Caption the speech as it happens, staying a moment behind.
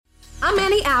I'm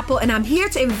Annie Apple, and I'm here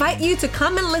to invite you to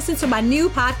come and listen to my new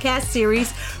podcast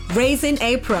series, Raising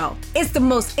a Pro. It's the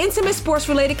most intimate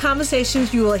sports-related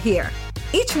conversations you will hear.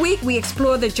 Each week, we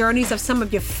explore the journeys of some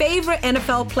of your favorite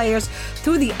NFL players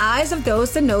through the eyes of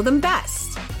those that know them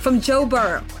best. From Joe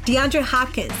Burrow, DeAndre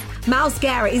Hopkins, Myles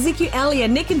Garrett, Ezekiel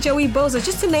Elliott, Nick and Joey Bosa,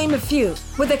 just to name a few.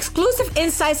 With exclusive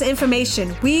insights and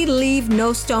information, we leave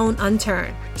no stone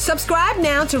unturned. Subscribe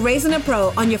now to Raising a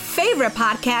Pro on your favorite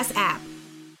podcast app.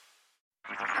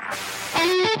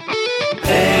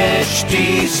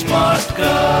 HD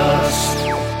Smartcast.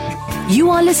 You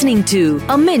are listening to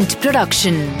a Mint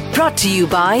production brought to you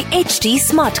by HD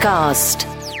Smartcast.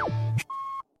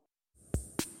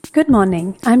 Good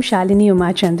morning, I'm Shalini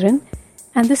Umachandran,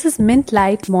 and this is Mint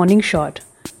Light Morning Shot,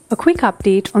 a quick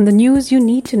update on the news you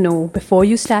need to know before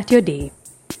you start your day.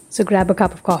 So grab a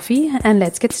cup of coffee and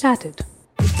let's get started.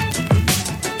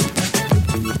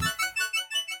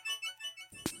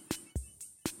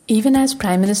 Even as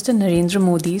Prime Minister Narendra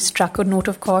Modi struck a note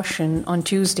of caution on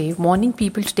Tuesday, warning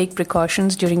people to take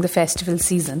precautions during the festival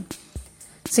season,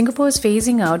 Singapore is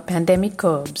phasing out pandemic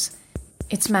curbs.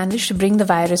 It's managed to bring the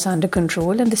virus under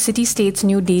control, and the city-state's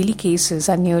new daily cases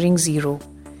are nearing zero.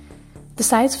 The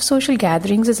size of social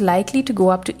gatherings is likely to go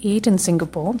up to 8 in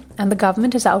Singapore, and the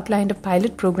government has outlined a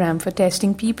pilot program for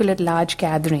testing people at large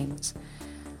gatherings.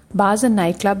 Bars and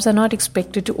nightclubs are not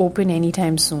expected to open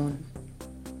anytime soon.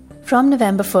 From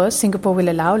November 1st, Singapore will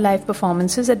allow live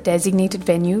performances at designated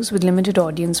venues with limited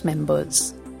audience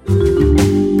members.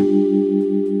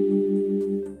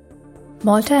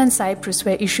 Malta and Cyprus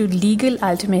were issued legal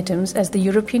ultimatums as the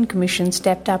European Commission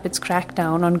stepped up its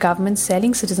crackdown on governments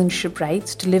selling citizenship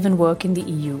rights to live and work in the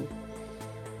EU.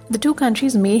 The two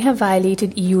countries may have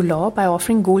violated EU law by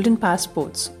offering golden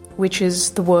passports, which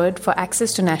is the word for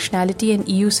access to nationality and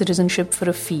EU citizenship for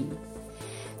a fee.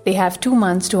 They have 2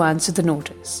 months to answer the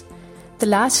notice. The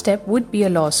last step would be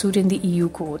a lawsuit in the EU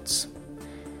courts.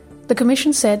 The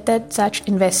Commission said that such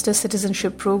investor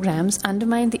citizenship programs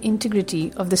undermine the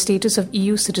integrity of the status of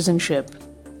EU citizenship.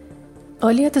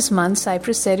 Earlier this month,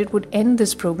 Cyprus said it would end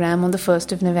this program on the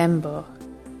 1st of November.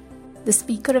 The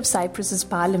Speaker of Cyprus's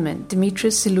parliament,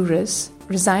 Dimitris Silouris,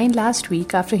 resigned last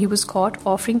week after he was caught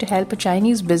offering to help a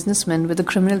Chinese businessman with a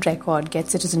criminal record get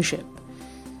citizenship.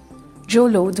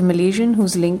 Jolo, the Malaysian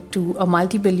who's linked to a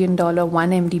multi-billion-dollar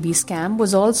 1MDB scam,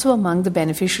 was also among the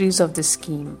beneficiaries of this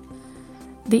scheme.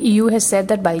 The EU has said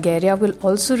that Bulgaria will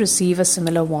also receive a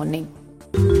similar warning.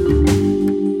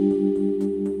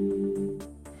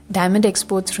 Diamond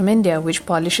exports from India, which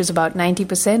polishes about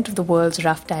 90% of the world's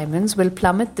rough diamonds, will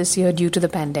plummet this year due to the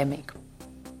pandemic.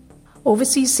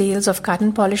 Overseas sales of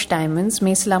cut-and-polished diamonds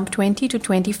may slump 20 to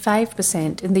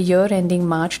 25% in the year ending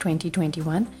March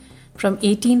 2021, from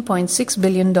 $18.6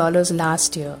 billion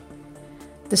last year.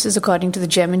 This is according to the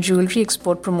Gem and Jewellery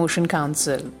Export Promotion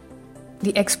Council.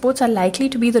 The exports are likely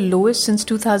to be the lowest since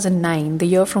 2009, the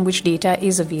year from which data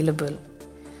is available.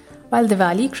 While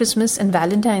Diwali, Christmas and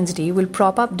Valentine's Day will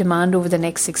prop up demand over the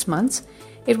next 6 months,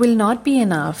 it will not be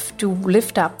enough to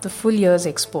lift up the full year's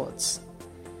exports.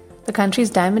 The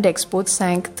country's diamond exports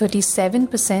sank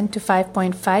 37% to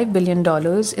 $5.5 billion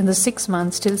in the 6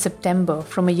 months till September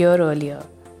from a year earlier.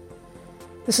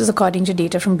 This is according to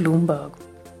data from Bloomberg.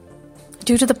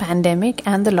 Due to the pandemic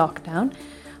and the lockdown,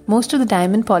 most of the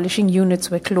diamond polishing units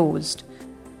were closed.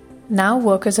 Now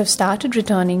workers have started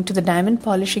returning to the diamond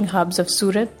polishing hubs of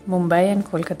Surat, Mumbai and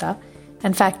Kolkata,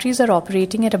 and factories are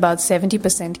operating at about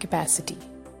 70% capacity.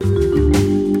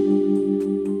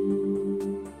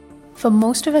 For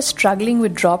most of us struggling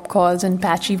with drop calls and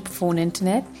patchy phone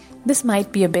internet, this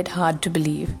might be a bit hard to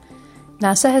believe.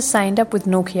 NASA has signed up with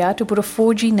Nokia to put a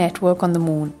 4G network on the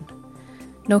moon.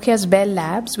 Nokia's Bell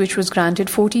Labs, which was granted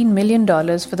 $14 million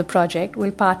for the project, will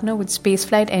partner with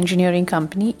spaceflight engineering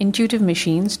company Intuitive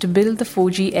Machines to build the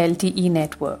 4G LTE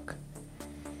network.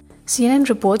 CNN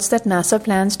reports that NASA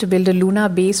plans to build a lunar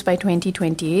base by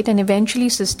 2028 and eventually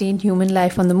sustain human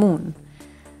life on the moon.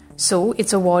 So,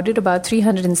 it's awarded about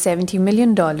 $370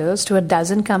 million to a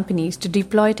dozen companies to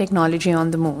deploy technology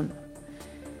on the moon.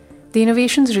 The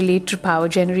innovations relate to power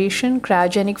generation,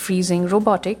 cryogenic freezing,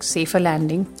 robotics, safer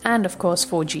landing, and of course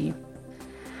 4G.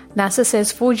 NASA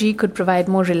says 4G could provide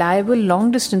more reliable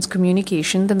long-distance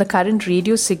communication than the current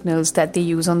radio signals that they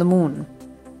use on the moon.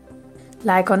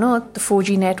 Like on Earth, the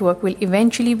 4G network will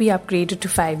eventually be upgraded to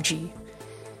 5G.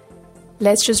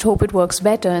 Let's just hope it works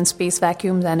better in space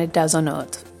vacuum than it does on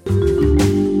Earth.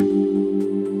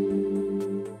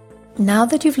 Now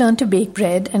that you've learned to bake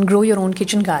bread and grow your own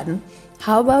kitchen garden,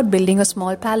 how about building a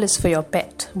small palace for your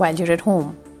pet while you're at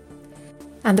home?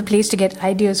 And the place to get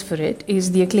ideas for it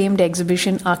is the acclaimed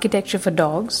exhibition Architecture for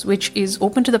Dogs, which is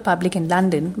open to the public in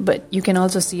London, but you can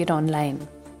also see it online.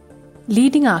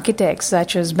 Leading architects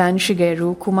such as Ban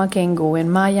Shigeru, Kuma Kengo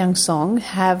and Ma Yang-song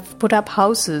have put up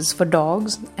houses for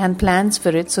dogs and plans for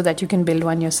it so that you can build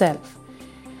one yourself.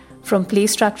 From play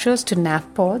structures to nap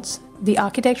pods, the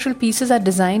architectural pieces are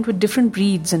designed with different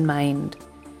breeds in mind.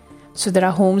 So there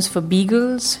are homes for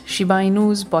beagles, Shiba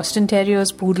Inus, Boston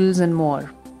Terriers, poodles and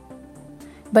more.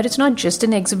 But it's not just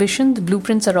an exhibition, the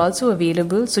blueprints are also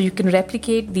available so you can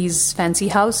replicate these fancy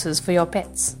houses for your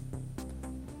pets.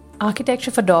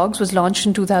 Architecture for Dogs was launched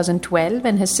in 2012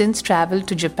 and has since travelled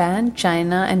to Japan,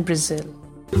 China and Brazil.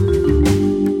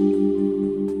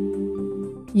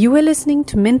 You are listening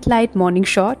to Mint Light Morning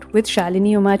Shot with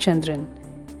Shalini Umachandran.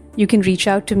 You can reach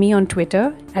out to me on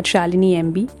Twitter at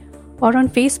ShaliniMB or on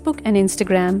Facebook and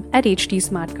Instagram at HT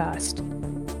Smartcast.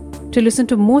 To listen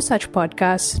to more such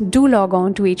podcasts, do log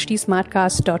on to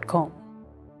htsmartcast.com.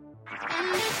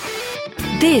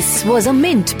 This was a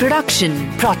Mint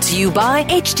production brought to you by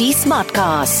HT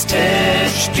Smartcast.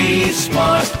 HT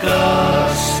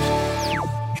Smartcast.